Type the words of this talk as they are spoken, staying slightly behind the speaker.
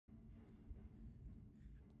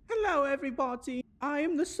Hello, everybody. I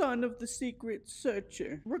am the son of the secret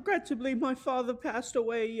searcher. Regrettably, my father passed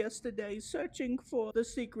away yesterday searching for the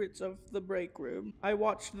secrets of the break room. I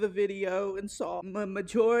watched the video and saw a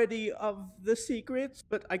majority of the secrets,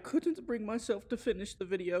 but I couldn't bring myself to finish the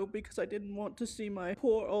video because I didn't want to see my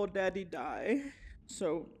poor old daddy die.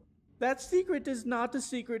 So, that secret is not a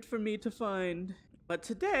secret for me to find. But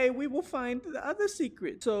today we will find the other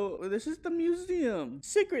secret. So this is the museum.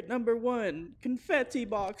 Secret number 1, confetti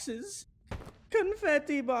boxes.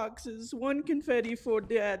 Confetti boxes. 1 confetti for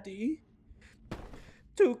daddy.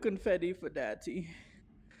 2 confetti for daddy.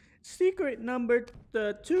 Secret number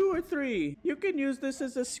 2 or 3. You can use this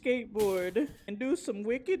as a skateboard and do some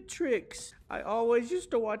wicked tricks. I always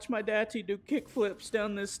used to watch my daddy do kickflips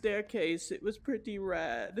down this staircase. It was pretty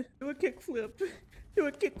rad. Do a kickflip. Do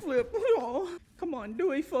a kickflip. Oh, come on,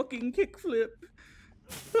 do a fucking kickflip.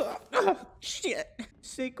 Shit.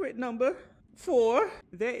 Secret number 4.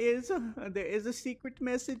 There is a secret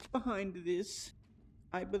message behind this,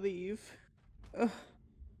 I believe.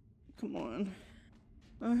 Come on.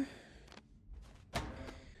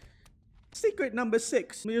 Secret number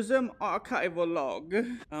 6. Museum archival log.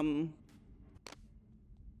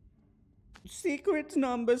 Secret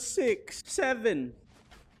number 7.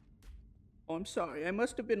 Oh, I'm sorry. I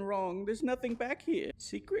must have been wrong. There's nothing back here.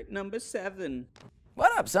 Secret number 7.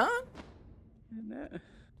 What up, son?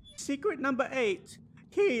 Secret number 8.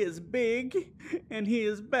 He is big and he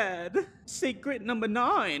is bad. Secret number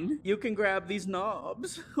 9. You can grab these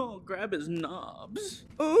knobs. Oh, grab his knobs.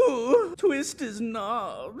 Ooh, twist his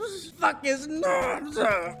knobs. Fuck his knobs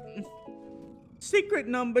up. Secret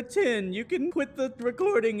number 10. You can quit the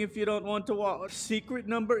recording if you don't want to watch. Secret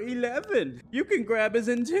number 11. You can grab his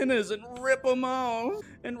antennas and rip them off.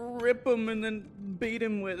 And rip them and then beat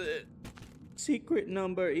him with it. Secret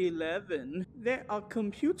number 11. There are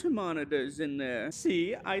computer monitors in there.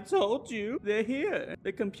 See, I told you. They're here.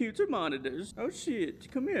 The computer monitors. Oh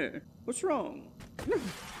shit, come here. What's wrong?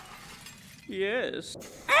 Yes.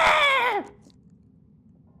 Ah!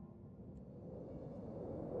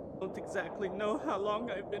 I don't exactly know how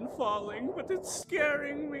long I've been falling, but it's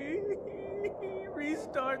scaring me.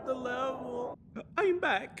 Restart the level. I'm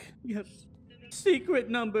back. Yes.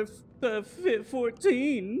 Secret number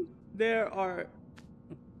 14. There are...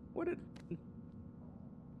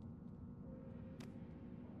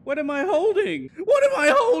 What am I holding? What am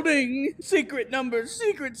I holding? Secret number,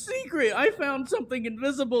 secret. I found something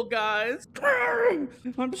invisible, guys.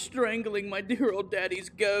 I'm strangling my dear old daddy's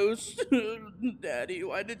ghost. Daddy,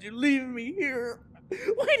 why did you leave me here?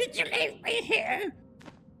 Why did you leave me here?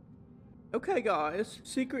 Okay, guys.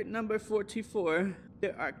 Secret number 44.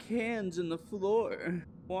 There are cans in the floor.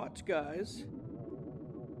 Watch, guys.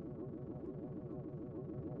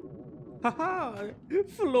 Haha!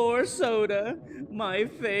 Floor soda, my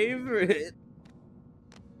favorite.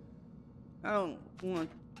 I don't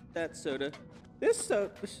want that soda. This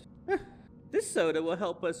soda will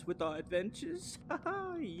help us with our adventures.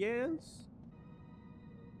 Haha, yes.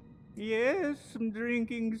 Yes, I'm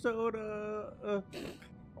drinking soda.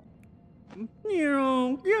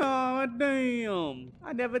 God damn.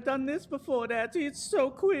 I never done this before, Daddy. It's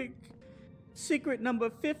so quick. Secret number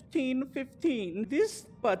 1515. This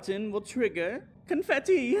button will trigger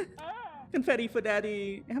confetti. Confetti for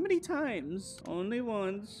daddy. How many times? Only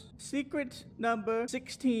once. Secret number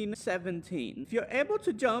 1617. If you're able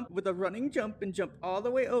to jump with a running jump and jump all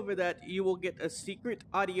the way over that, you will get a secret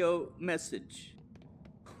audio message.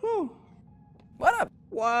 Whew. What up?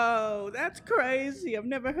 Whoa, that's crazy. I've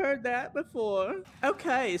never heard that before.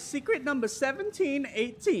 Okay, secret number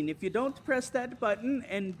 1718. If you don't press that button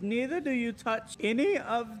and neither do you touch any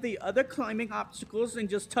of the other climbing obstacles and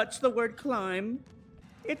just touch the word climb,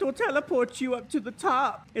 it will teleport you up to the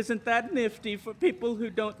top. Isn't that nifty for people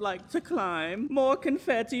who don't like to climb? More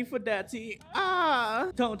confetti for Daddy.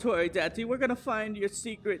 Ah! Don't worry, Daddy. We're gonna find your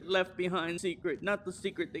secret left behind secret. Not the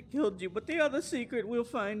secret that killed you, but the other secret. We'll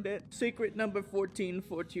find it. Secret number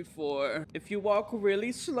 1444. If you walk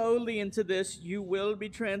really slowly into this, you will be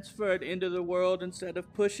transferred into the world instead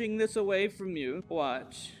of pushing this away from you.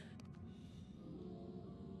 Watch.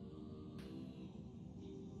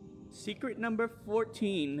 Secret number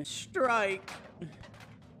 14. Strike.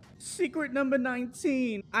 Secret number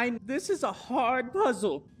 19. This is a hard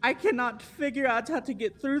puzzle. I cannot figure out how to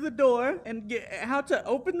get through the door and how to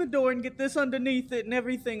open the door and get this underneath it and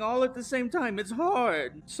everything all at the same time. It's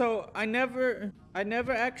hard. So I never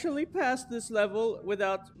actually passed this level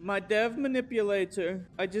without my dev manipulator.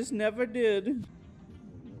 I just never did.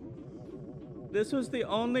 This was the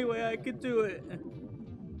only way I could do it.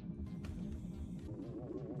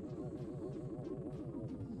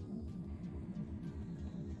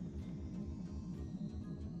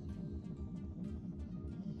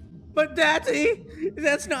 But Daddy,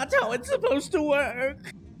 that's not how it's supposed to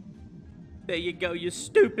work. There you go, you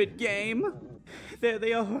stupid game. There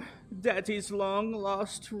they are, Daddy's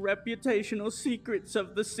long-lost reputational secrets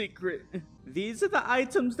of the secret. These are the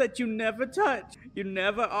items that you never touched, you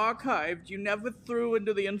never archived, you never threw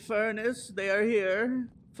into the infernus. They are here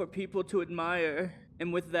for people to admire.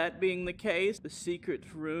 And with that being the case, the secret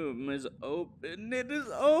room is open. It is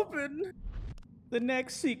open. The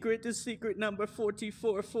next secret is secret number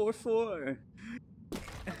 4444.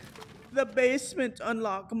 The basement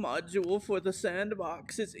unlock module for the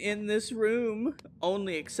sandbox is in this room.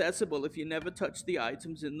 Only accessible if you never touch the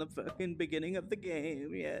items in the fucking beginning of the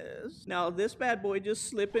game, yes. Now this bad boy just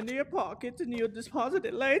slip into your pocket and you'll deposit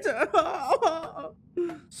it later.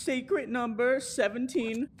 Secret number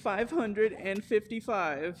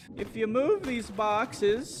 17555. If you move these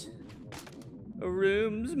boxes,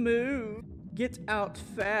 rooms move. Get out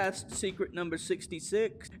fast, secret number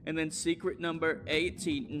 66, and then secret number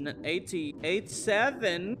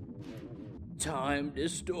 87. Time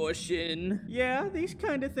distortion. Yeah, these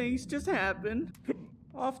kind of things just happen.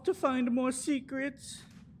 Off to find more secrets.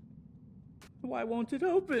 Why won't it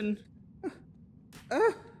open?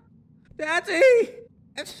 Daddy!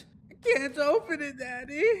 I can't open it,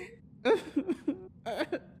 Daddy.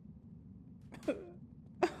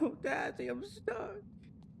 Oh, Daddy, I'm stuck.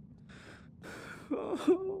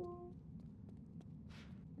 Oh.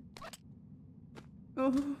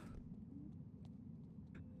 Oh.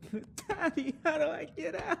 Daddy, how do I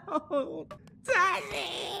get out?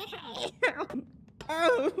 Daddy!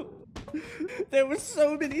 Oh. There were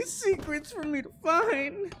so many secrets for me to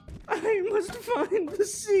find. I must find the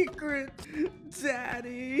secret.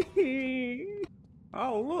 Daddy.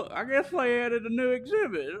 Oh, look, I guess they added a new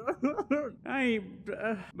exhibit. I ain't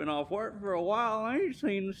been off work for a while. I ain't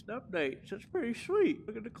seen the updates. That's pretty sweet.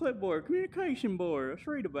 Look at the clipboard. Communication board. Let's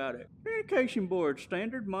read about it. Communication board.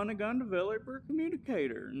 Standard Monogon developer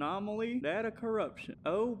communicator. Anomaly. Data corruption.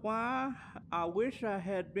 Oh, why? I wish I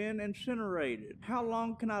had been incinerated. How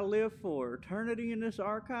long can I live for? Eternity in this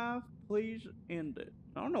archive? Please end it.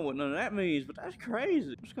 I don't know what none of that means, but that's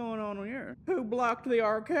crazy. What's going on here? Who blocked the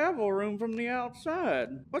archival room from the outside?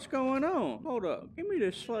 What's going on? Hold up. Give me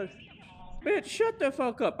this slush. Bitch, shut the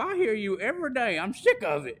fuck up. I hear you every day. I'm sick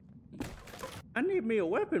of it. I need me a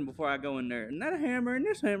weapon before I go in there. And that hammer and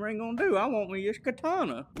this hammer ain't gonna do. I want me this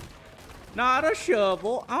katana. Not a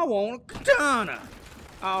shovel. I want a katana.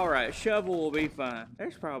 Alright, shovel will be fine.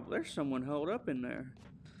 There's someone holed up in there.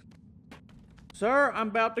 Sir, I'm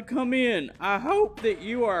about to come in. I hope that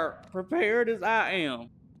you are prepared as I am.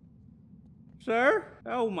 Sir?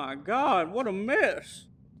 Oh my God, what a mess.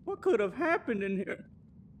 What could have happened in here?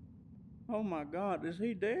 Oh my God, is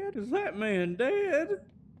he dead? Is that man dead?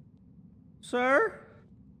 Sir?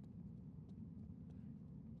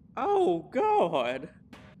 Oh God.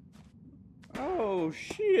 Oh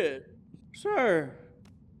shit. Sir.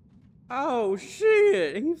 Oh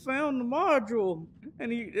shit, he found the module.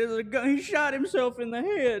 And he shot himself in the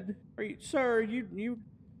head. Sir, you...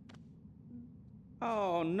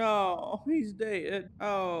 Oh, no. He's dead.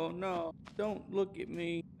 Oh, no. Don't look at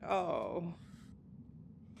me. Oh.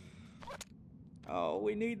 Oh,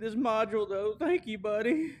 we need this module, though. Thank you,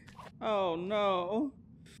 buddy. Oh, no.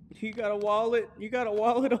 You got a wallet? You got a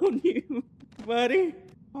wallet on you, buddy?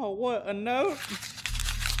 Oh, what? A note?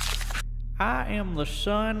 I am the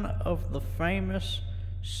son of the famous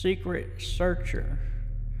secret searcher.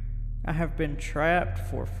 I have been trapped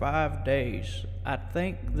for 5 days. I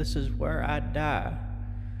think this is where I die.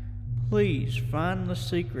 Please find the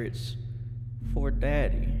secrets for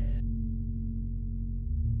Daddy.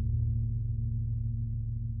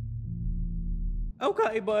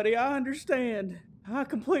 Okay, buddy, I understand. I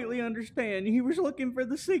completely understand. He was looking for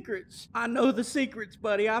the secrets. I know the secrets,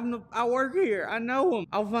 buddy. I work here. I know them.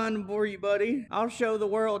 I'll find them for you, buddy. I'll show the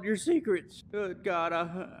world your secrets. Good God,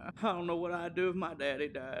 I don't know what I'd do if my daddy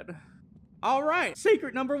died. All right,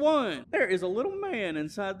 secret number 1. There is a little man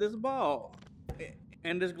inside this ball.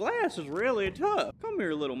 And this glass is really tough. Come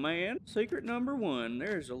here, little man. Secret number 1.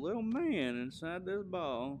 There's a little man inside this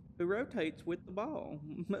ball who rotates with the ball.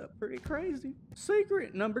 Pretty crazy.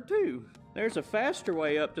 Secret number 2. There's a faster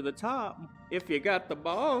way up to the top. If you got the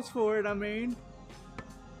balls for it, I mean.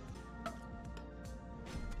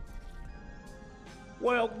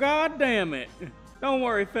 Well, God damn it. Don't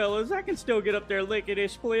worry, fellas, I can still get up there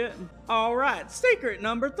lickety-split. Alright, secret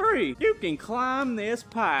number 3. You can climb this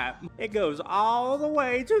pipe. It goes all the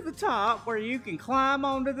way to the top where you can climb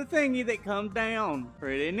onto the thingy that comes down.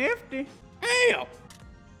 Pretty nifty. Help!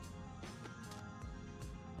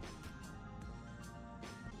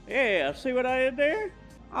 Yeah, see what I did there?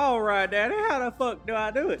 Alright, Daddy, how the fuck do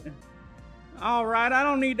I do it? Alright, I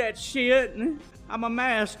don't need that shit. I'm a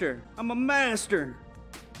master. I'm a master.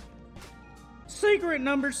 Secret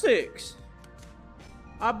number 6.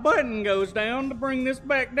 A button goes down to bring this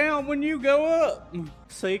back down when you go up.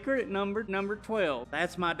 Secret number 12.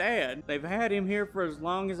 That's my dad. They've had him here for as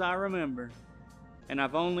long as I remember. And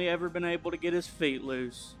I've only ever been able to get his feet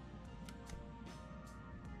loose.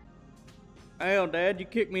 Hell, Dad, you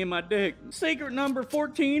kicked me in my dick. Secret number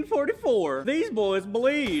 1444. These boys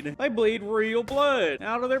bleed. They bleed real blood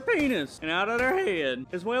out of their penis and out of their head,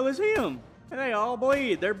 as well as him. They all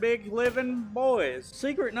bleed. They're big living boys.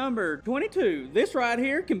 Secret number 22. This right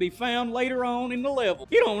here can be found later on in the level.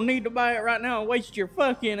 You don't need to buy it right now and waste your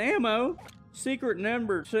fucking ammo. Secret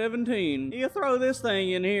number 17. You throw this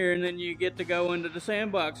thing in here and then you get to go into the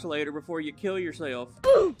sandbox later before you kill yourself.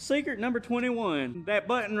 Secret number 21. That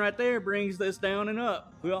button right there brings this down and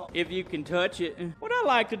up. Well, if you can touch it. What I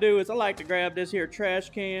like to do is I like to grab this here trash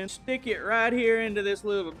can, stick it right here into this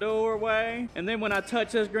little doorway, and then when I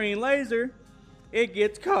touch this green laser, it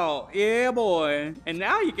gets caught. Yeah, boy. And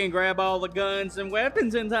now you can grab all the guns and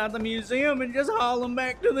weapons inside the museum and just haul them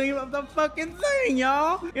back to the fucking thing,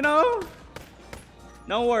 y'all. You know?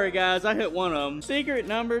 Don't worry, guys. I hit one of them. Secret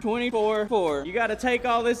number 24. You gotta take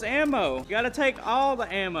all this ammo. You gotta take all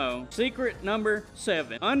the ammo. Secret number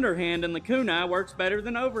 7. Underhanding the kunai works better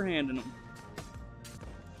than overhanding them.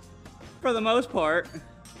 For the most part.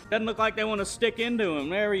 Doesn't look like they want to stick into them.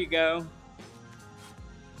 There you go.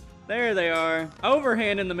 There they are.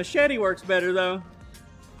 Overhanding the machete works better, though.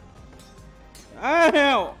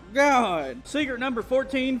 Oh, God. Secret number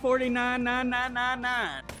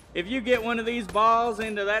 14499999. If you get one of these balls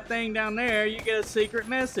into that thing down there, you get a secret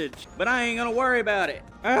message. But I ain't gonna worry about it.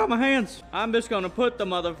 Ow, my hands. I'm just gonna put the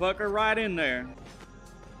motherfucker right in there.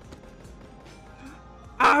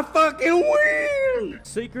 I fucking win!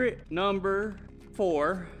 Secret number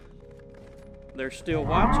 4. They're still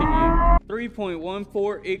watching you.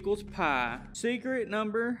 3.14 equals pi. Secret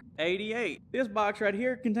number 88. This box right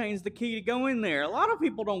here contains the key to go in there. A lot of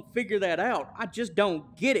people don't figure that out. I just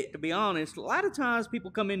don't get it, to be honest. A lot of times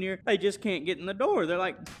people come in here, they just can't get in the door. They're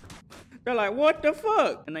like, what the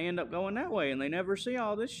fuck? And they end up going that way and they never see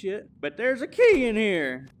all this shit. But there's a key in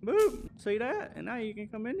here. Boop. See that? And now you can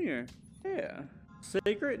come in here. Yeah.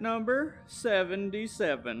 Secret number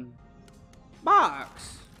 77.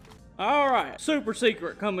 Box. Alright, super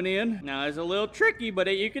secret coming in. Now it's a little tricky, but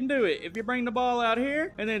you can do it. If you bring the ball out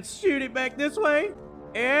here and then shoot it back this way.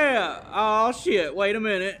 Yeah. Oh shit, wait a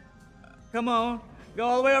minute. Come on. Go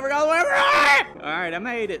all the way over, go all the way over. Alright, I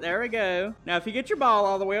made it. There we go. Now if you get your ball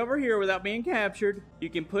all the way over here without being captured, you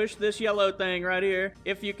can push this yellow thing right here.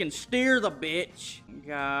 If you can steer the bitch.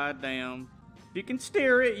 God damn. If you can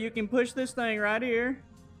steer it, you can push this thing right here.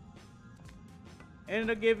 And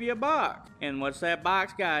it'll give you a box. And what's that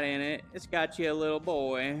box got in it? It's got you a little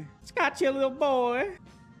boy. It's got you a little boy.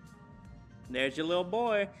 There's your little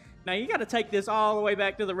boy. Now you gotta take this all the way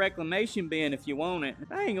back to the reclamation bin if you want it.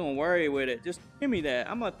 I ain't gonna worry with it. Just give me that.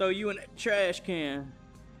 I'm gonna throw you in that trash can.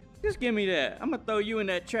 Just give me that. I'm gonna throw you in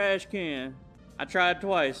that trash can. I tried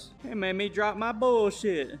twice. It made me drop my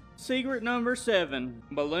bullshit. Secret number 7.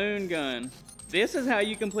 Balloon gun. This is how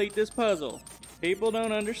you complete this puzzle. People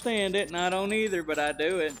don't understand it, and I don't either, but I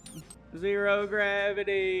do it. Zero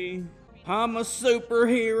gravity. I'm a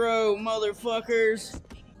superhero, motherfuckers.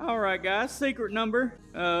 Alright, guys, secret number.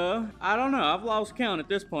 I don't know. I've lost count at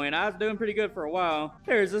this point. I was doing pretty good for a while.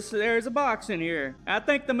 There's a box in here. I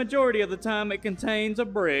think the majority of the time it contains a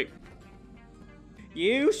brick.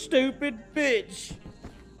 You stupid bitch.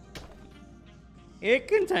 It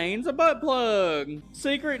contains a butt plug.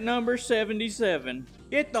 Secret number 77.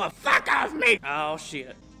 Get the fuck off me! Oh,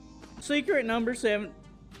 shit. Secret number 7.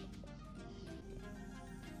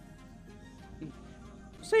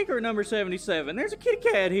 Secret number 77. There's a kitty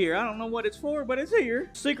cat here. I don't know what it's for, but it's here.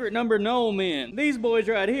 Secret number no men. These boys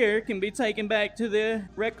right here can be taken back to the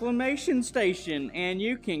reclamation station, and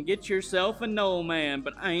you can get yourself a Knoll Man,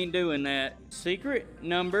 but I ain't doing that. Secret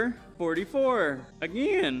number 44.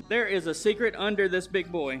 Again, there is a secret under this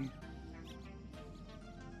big boy.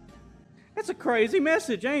 That's a crazy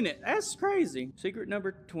message, ain't it? That's crazy. Secret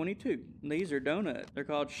number 22. These are donuts. They're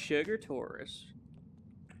called Sugar Taurus.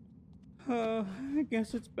 I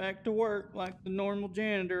guess it's back to work like the normal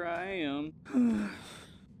janitor I am.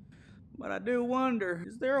 But I do wonder,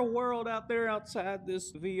 is there a world out there outside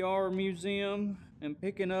this VR museum and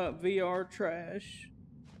picking up VR trash?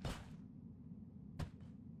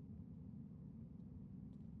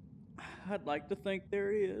 I'd like to think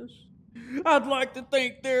there is. I'd like to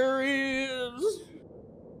think there is.